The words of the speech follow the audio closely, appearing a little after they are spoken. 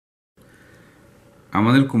I'm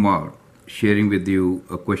Anil Kumar, sharing with you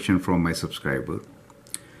a question from my subscriber.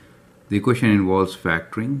 The question involves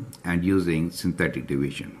factoring and using synthetic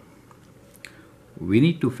division. We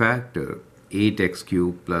need to factor 8x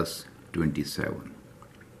cubed plus 27.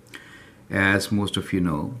 As most of you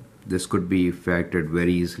know, this could be factored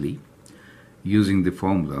very easily using the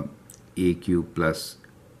formula a cubed plus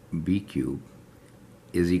b cubed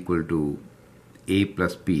is equal to a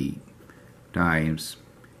plus b times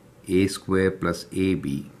a square plus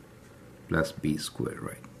ab plus b square,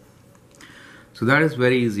 right? So that is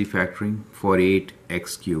very easy factoring for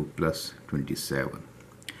 8x cubed plus 27.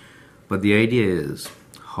 But the idea is,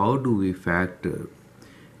 how do we factor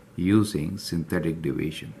using synthetic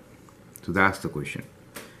division? So that's the question.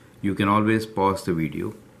 You can always pause the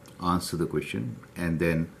video, answer the question, and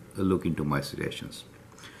then look into my suggestions.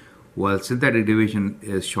 Well, synthetic division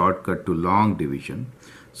is shortcut to long division.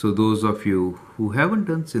 So those of you who haven't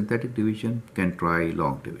done synthetic division can try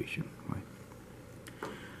long division, right?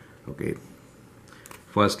 Okay.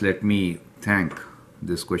 First, let me thank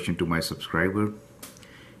this question to my subscriber,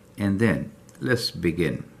 and then let's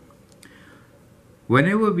begin.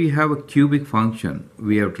 Whenever we have a cubic function,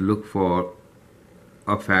 we have to look for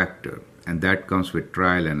a factor, and that comes with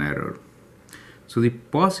trial and error. So the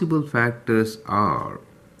possible factors are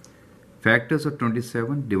factors of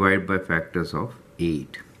 27 divided by factors of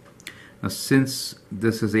 8. Now, since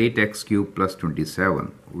this is 8x cubed plus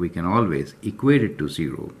 27, we can always equate it to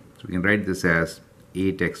 0. So we can write this as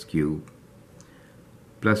 8x cubed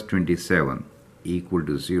plus 27 equal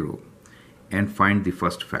to 0 and find the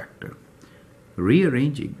first factor.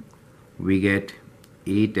 Rearranging, we get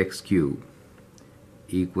 8x cubed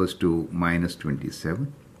equals to minus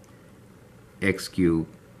 27, x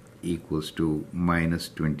cubed equals to minus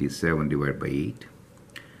 27 divided by 8.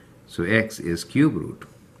 So x is cube root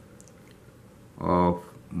of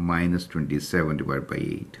minus 27 divided by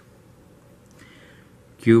 8.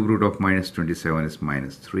 Cube root of minus 27 is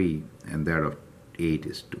minus 3, and that of 8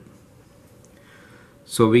 is 2.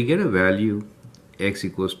 So we get a value x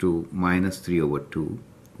equals to minus 3 over 2,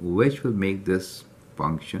 which will make this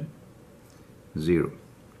function 0.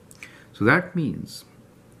 So that means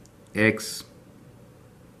x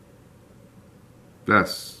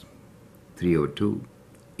plus 3 over 2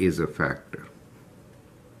 is a factor.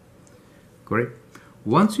 Correct?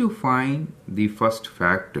 Once you find the first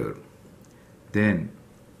factor, then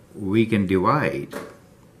we can divide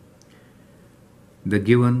the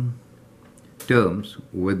given terms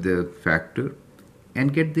with the factor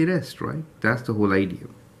and get the rest, right? That's the whole idea.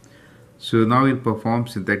 So now we'll perform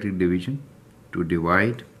synthetic division to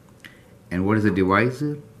divide. And what is the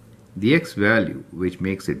divisor? The x value, which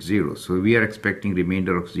makes it 0. So we are expecting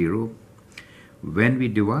remainder of 0 when we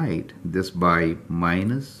divide this by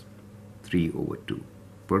minus 3 over 2.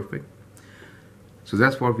 Perfect. So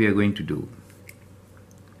that's what we are going to do.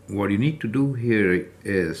 What you need to do here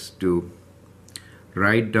is to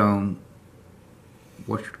write down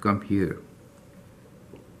what should come here.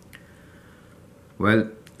 Well,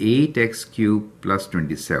 8x cubed plus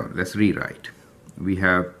 27. Let's rewrite. We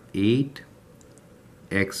have 8x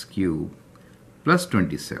cubed plus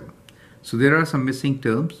 27. So there are some missing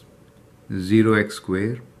terms. 0x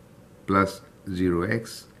squared plus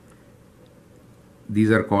 0x. These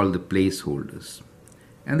are called the placeholders.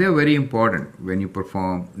 And they are very important when you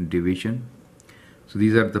perform division. So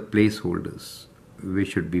these are the placeholders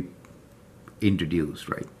which should be introduced,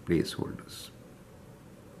 right? Placeholders.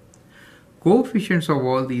 Coefficients of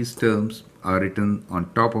all these terms are written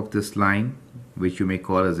on top of this line, which you may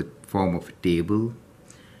call as a form of a table.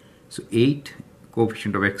 So 8,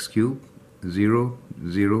 coefficient of x cubed, 0,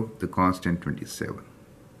 0, the constant 27.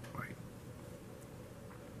 Right.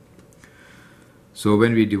 So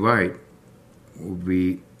when we divide,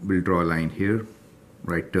 we will draw a line here,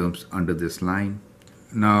 write terms under this line.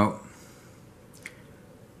 Now,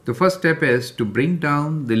 the first step is to bring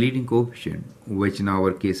down the leading coefficient, which in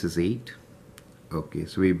our case is 8. Okay,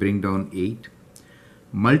 so we bring down 8,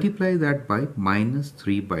 multiply that by minus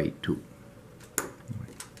 3 by 2.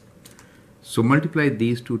 So multiply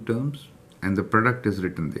these two terms and the product is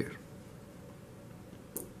written there.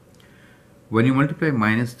 When you multiply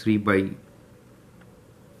minus 3 by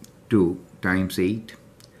 2 times 8,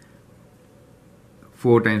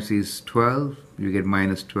 4 times is 12, you get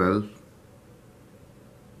minus 12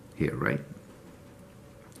 here, right?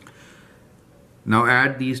 Now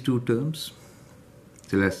add these two terms.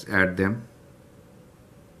 So let's add them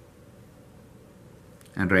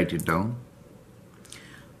and write it down.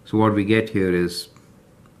 So what we get here is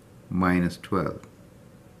minus 12.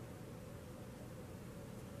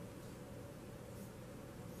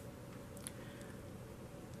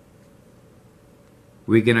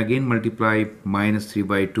 We can again multiply minus 3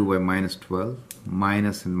 by 2 by minus 12.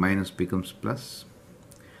 Minus and minus becomes plus.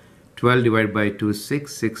 12 divided by 2 is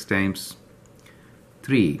 6. 6 times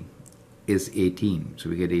 3 is 18. So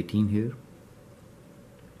we get 18 here.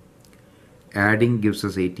 Adding gives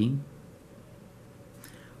us 18.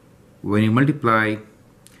 When you multiply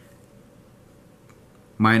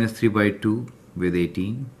minus 3 by 2 with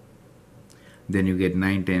 18, then you get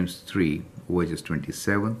 9 times 3, which is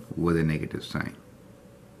 27, with a negative sign.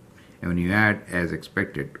 And when you add as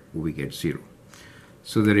expected, we get 0.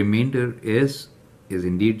 So the remainder is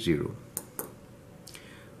indeed 0.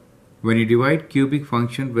 When you divide cubic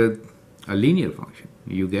function with a linear function,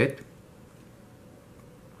 you get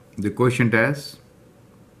the quotient as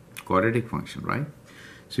quadratic function, right?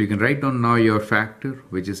 So you can write down now your factor,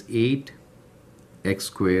 which is 8x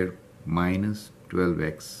squared minus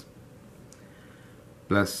 12x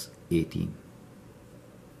plus 18,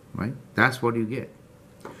 right? That's what you get.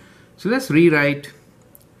 So let's rewrite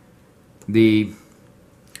the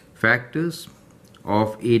factors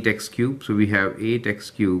of 8x cubed. So we have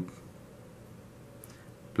 8x cubed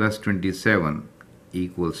plus 27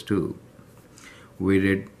 equals 2. We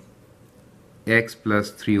did x plus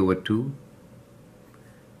 3 over 2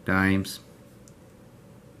 times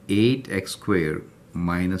 8x squared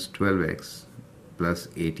minus 12x plus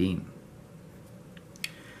 18.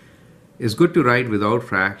 It's good to write without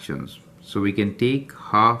fractions, so we can take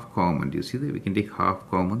half common. Do you see that? We can take half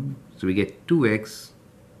common, so we get 2x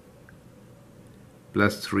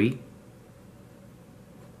plus 3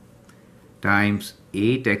 times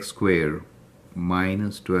 8x squared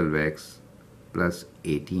minus 12x plus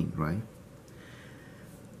 18, right?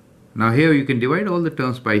 Now here you can divide all the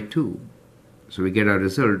terms by 2. So we get our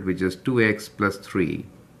result, which is 2x plus 3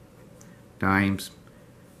 times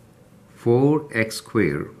 4x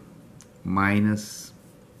squared minus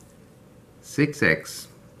 6x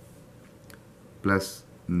plus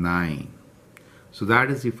 9. So that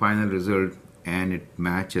is the final result, and it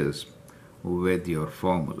matches with your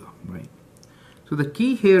formula, right? So the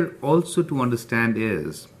key here also to understand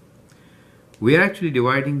is we are actually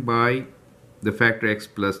dividing by the factor x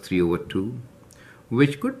plus 3 over 2,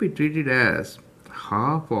 which could be treated as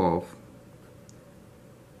half of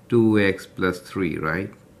 2x plus 3,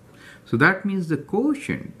 right? So that means the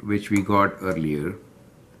quotient which we got earlier,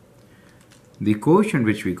 the quotient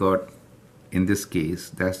which we got in this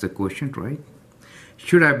case, that's the quotient, right?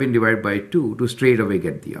 Should have been divided by 2 to straight away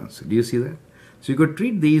get the answer. Do you see that? So you could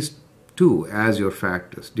treat these two as your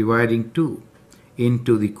factors, dividing 2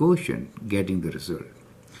 into the quotient, getting the result.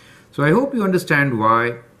 So I hope you understand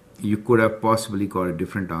why you could have possibly got a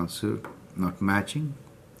different answer, not matching,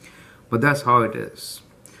 but that's how it is.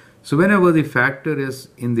 So whenever the factor is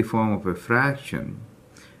in the form of a fraction,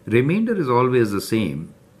 remainder is always the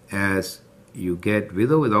same as you get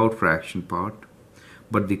with or without fraction part,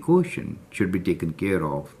 but the quotient should be taken care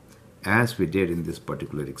of as we did in this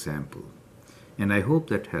particular example. And I hope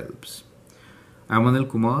that helps. I'm Anil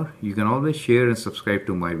Kumar. You can always share and subscribe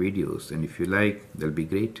to my videos, and if you like, that'll be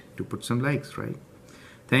great to put some likes, right?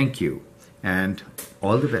 Thank you, and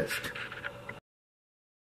all the best.